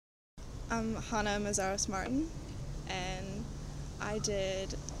I'm Hannah Mazaros Martin, and I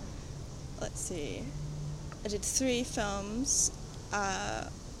did, I did 3 films, and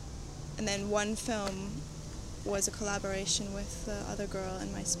then one film was a collaboration with the other girl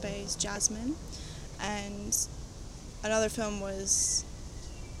in my space, Jasmine, and another film was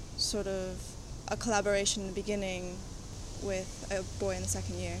sort of a collaboration in the beginning with a boy in the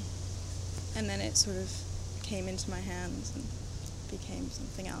second year, and then it sort of came into my hands and became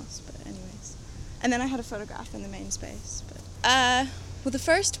something else, but anyways. And then I had a photograph in the main space. Well, the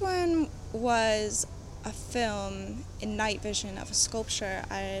first one was a film in night vision of a sculpture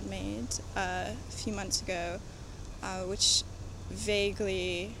I had made a few months ago, which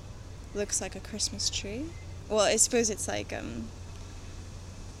vaguely looks like a Christmas tree. Well, I suppose it's like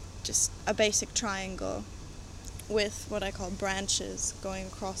just a basic triangle with what I call branches going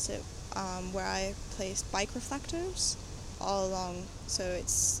across it, where I placed bike reflectors all along. So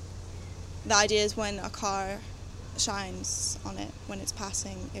the idea is when a car shines on it, when it's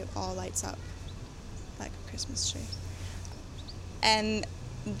passing, it all lights up like a Christmas tree. And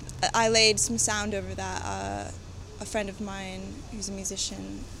I laid some sound over that. A friend of mine who's a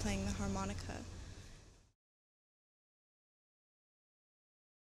musician playing the harmonica